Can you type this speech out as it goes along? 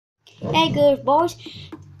Hey girls, boys,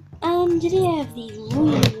 today I have these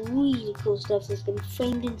really cool stuff that's been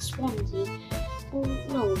framed in Swansea. Oh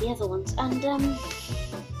no, the other ones. And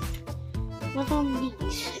I found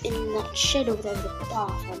these in that shed over there with a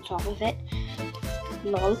bath on top of it.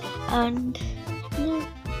 Lol. And I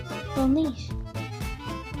found these.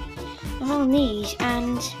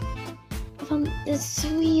 And I found there's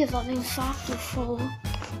 3 of them, in fact, or 4.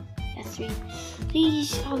 Yeah, 3.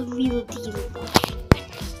 These are the real deal.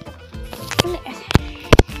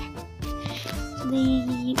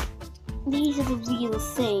 These are the real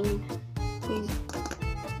thing.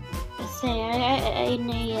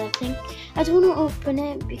 I think I don't want to open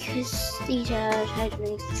it because these are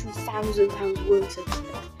 £2,000 worth of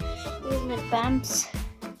stuff. In advance,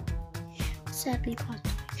 sadly,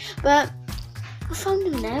 but I found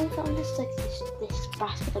them now. I found this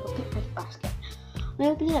basket, like a picnic basket. When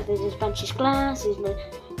I opened it up, there's a bunch of glass.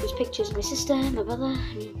 There's pictures of my sister, my brother,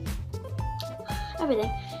 and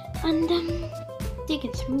everything. And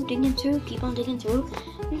digging through, keep on digging through,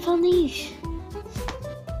 and found these.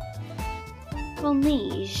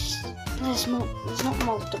 There's not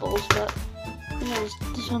multiples, but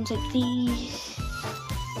this one's like these.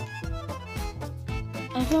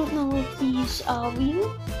 I don't know if these are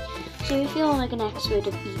real. So if you're like an expert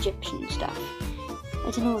of Egyptian stuff,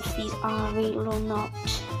 I don't know if these are real or not.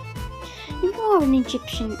 If you are an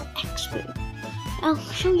Egyptian expert, I'll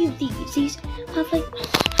show you these. These have like, oh my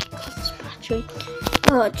god, this battery.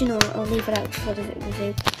 Oh, do you know what? I'll leave it out for the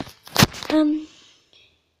review. If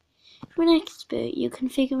you're an expert, you can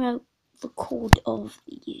figure out the code of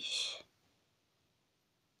these.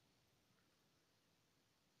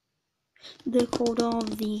 The code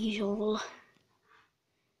of these all.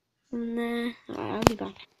 And alright, I'll be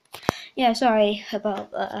back. Yeah, sorry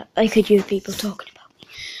about that. I could hear people talking about me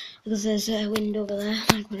because there's a window over there.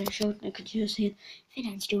 Like when I showed, I could just hear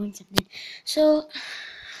Finn's doing something. So,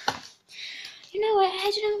 I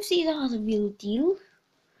don't know if these are the real deal.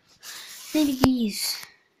 Maybe these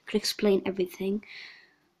could explain everything.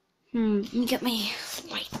 Let me get my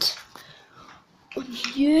light on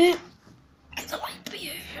here. Get the light for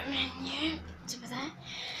you. Yeah, it's over there.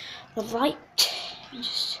 The light.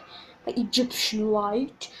 Just like Egyptian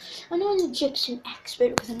light. I'm not an Egyptian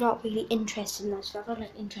expert because I'm not really interested in that stuff. I'm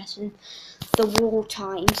like interested in the war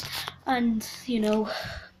times, and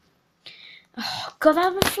got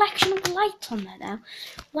that reflection of the light on there now.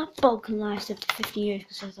 Well, that bulb can last up to 50 years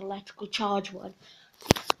because there's an electrical charge one.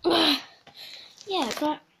 Yeah,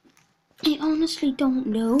 but I honestly don't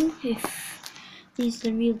know if these are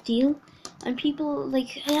the real deal. And people,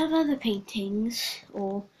 like, I have other paintings,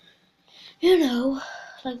 or,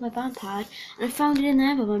 like my grandpa, and I found it in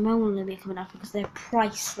there, but my mum won't let me come up because they're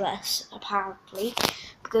priceless, apparently.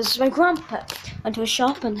 Because my grandpa went to a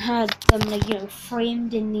shop and had them, like,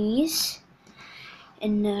 framed in these,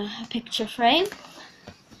 in a picture frame.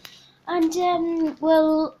 And,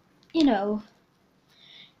 well,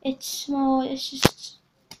 it's just,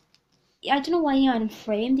 I don't know why he had them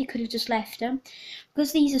framed. He could have just left them,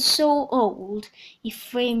 because these are so old. He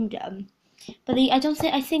framed them, but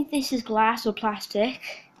I think this is glass or plastic.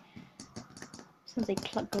 Sounds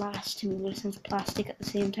like glass to me, but it sounds plastic at the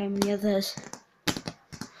same time with the others.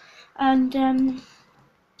 And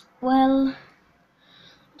well, I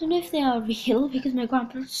don't know if they are real because my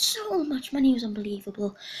grandpa had so much money. He was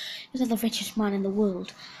unbelievable. He was like the richest man in the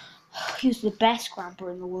world. He was the best grandpa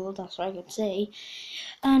in the world, that's what I could say.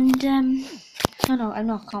 And no, I'm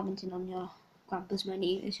not commenting on your grandpa's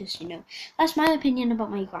money. It's just, that's my opinion about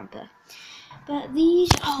my grandpa. But these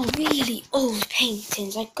are really old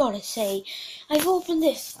paintings, I gotta say. I've opened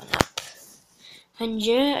this one up, and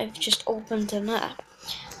yeah, I've just opened them up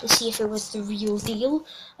to see if it was the real deal.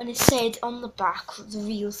 And it said on the back the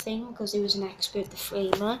real thing because he was an expert, the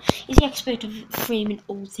framer. He's the expert of framing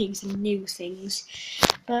old things and new things.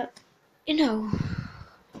 But he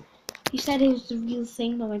said it was the real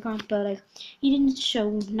thing, but my grandpa, like, he didn't show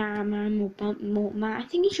Mam or Ma. I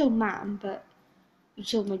think he showed Mam, but he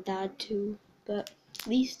showed my dad too. But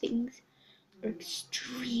these things are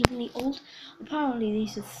extremely old. Apparently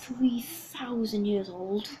these are 3,000 years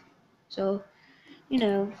old. So,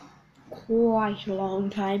 quite a long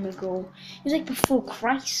time ago. It was like before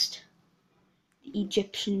Christ. The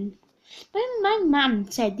Egyptian. My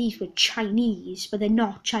mum said these were Chinese, but they're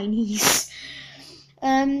not Chinese.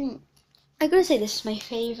 I gotta say this is my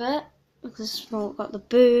favourite because it's got the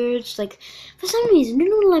birds. Like, for some reason,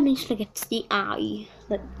 let me just get to the eye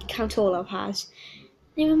that Count Olaf has.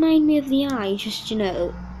 They remind me of the eye, just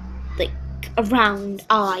like a round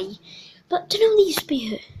eye. But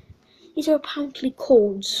these are apparently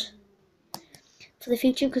codes for the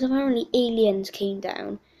future because apparently aliens came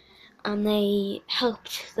down and they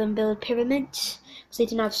helped them build pyramids. Because they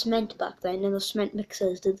didn't have cement back then, no cement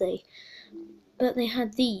mixers, did they? But they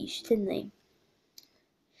had these, didn't they?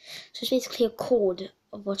 So it's basically a code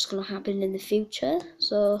of what's going to happen in the future.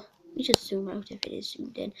 So let me just zoom out if it is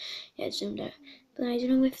zoomed in. Yeah, it's zoomed out. But I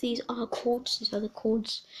don't know if these are codes. These are the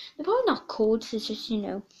codes. They're probably not codes. It's just, you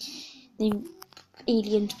know, the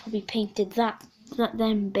aliens probably painted that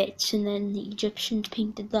them bits, and then the Egyptians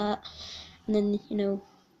painted that, and then, you know,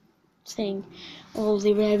 saying all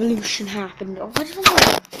the revolution happened. Oh, I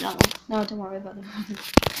don't know. No, don't worry about the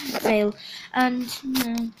fail. And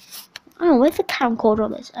oh, where's the camcorder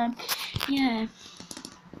on this? Yeah,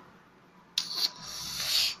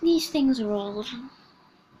 these things are old.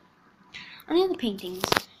 And the other paintings,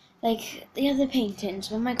 like the other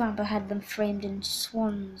paintings, when my grandpa had them framed in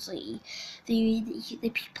Swansea, the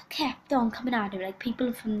people kept on coming at him. Like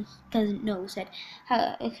people from doesn't know said,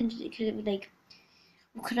 "How could like,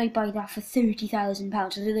 could I buy that for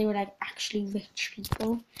 £30,000?" So they were like actually rich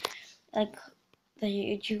people. Like,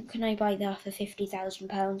 can I buy that for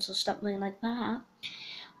 £50,000 or something like that?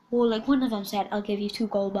 Or like one of them said, "I'll give you 2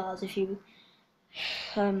 gold bars if you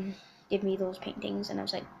give me those paintings." And I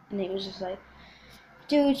was like, and it was just like,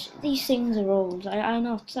 dude, these things are old. I'm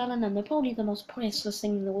not selling them. They're probably the most priceless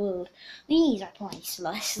thing in the world. These are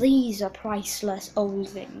priceless. These are priceless old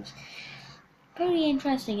things. Very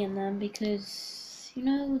interesting in them because, you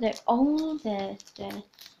know, they're old. They're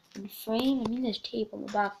in frame. I mean, there's tape on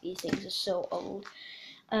the back. These things are so old.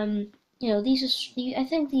 You know, I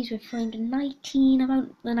think these were framed in about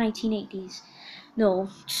the 1980s. No,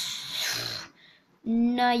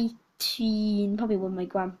 19, probably when my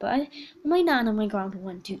grandpa, when my nan and my grandpa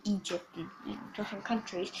went to Egypt and, you know, different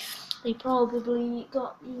countries, they probably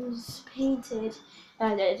got these painted.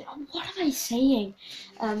 What am I saying?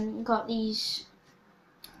 Got these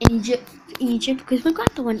in Egypt because my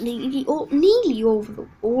grandpa went nearly all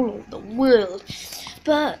over the world,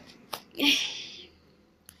 but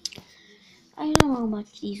I don't know how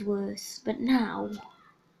much these worth. But now,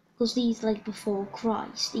 because these like before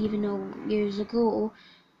Christ, even though years ago,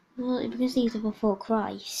 well, because these are before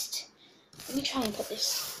Christ. Let me try and put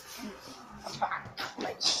this back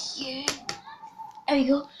right here. There we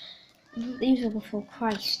go. These were before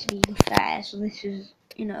Christ, to be fair. So this is,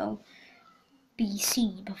 you know,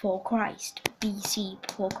 BC before Christ. BC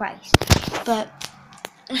before Christ. But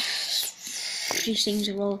these things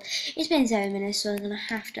are all. It's been 7 minutes, so I'm gonna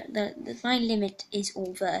have to. My limit is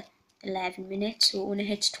over 11 minutes. So when it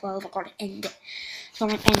hits 12, I gotta end it. So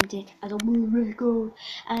I'm gonna end it as a world record,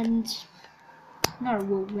 and not a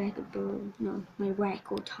world record, but no, my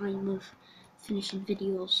record time of finishing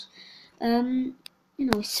videos. You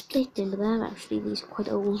know, split into them. Actually, these are quite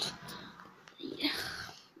old. Yeah.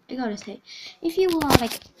 I gotta say, if you are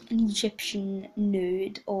like an Egyptian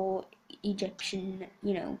nerd or Egyptian,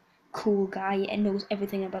 you know, cool guy and knows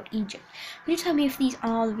everything about Egypt, can you tell me if these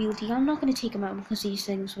are the real thing? I'm not gonna take them out because these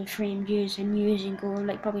things were framed years and years ago,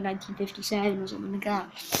 like probably 1957 or something like that.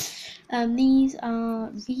 These are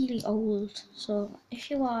really old, so if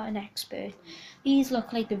you are an expert, these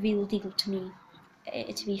look like the real deal to me.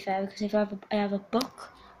 To be fair, because if I have a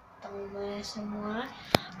book down there somewhere,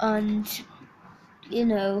 and you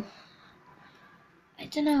know, I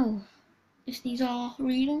don't know if these are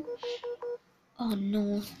real. Oh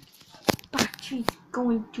no, battery's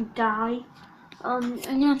going to die. I'm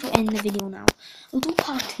gonna have to end the video now. I'll do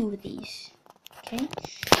part 2 of these. Okay?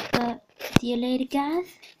 But see you later, guys.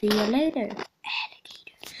 See you later.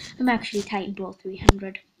 Alligator. I'm actually Titan Brawl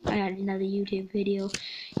 300. I had another YouTube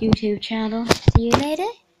channel. See you later.